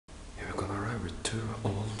two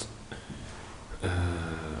old,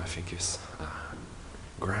 I think it's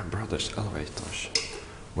grandbrother's elevators,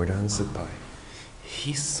 Modernised by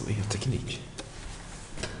Hiss El Teknik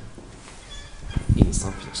in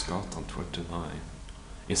Sandfjärdsgatan 29.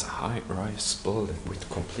 It's a high-rise building with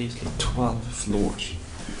completely 12 floors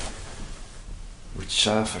with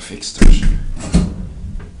shaft fixtures.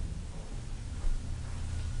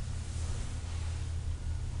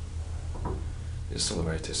 This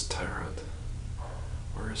elevator is tired,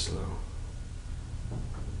 very slow.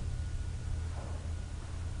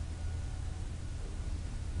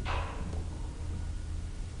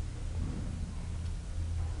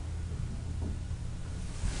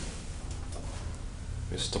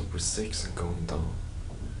 We stop with 6 and going down.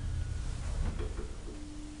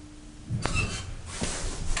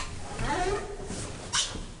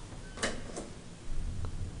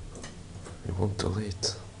 We won't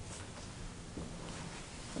delete.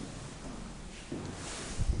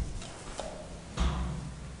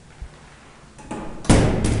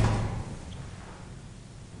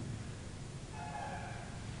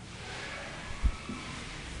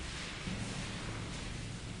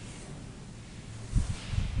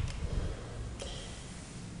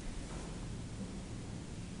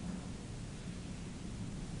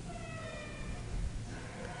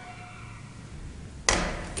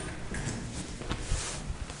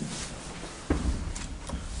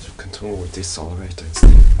 With this elevator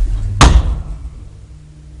instead.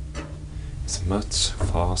 It's much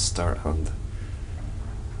faster and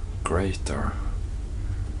greater,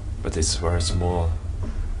 but it's very small.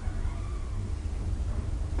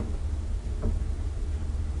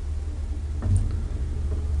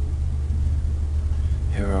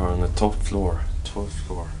 Here we are on the top floor, 12th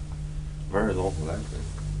floor. Very long level.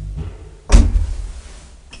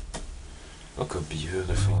 Look how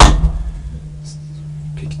beautiful.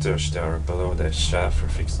 Pictures there below the shaft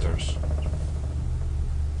fixtures.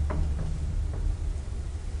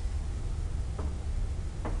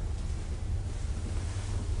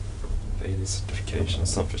 Lady certification,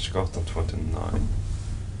 Sandfjärdsgatan 29.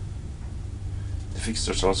 The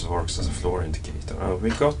fixtures also works as a floor indicator.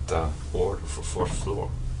 We got the order for 4th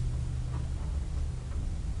floor.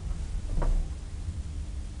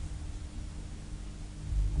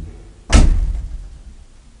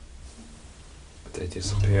 They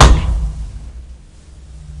disappeared.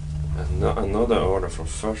 And another order from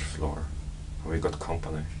 1st floor. We got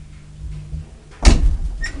company.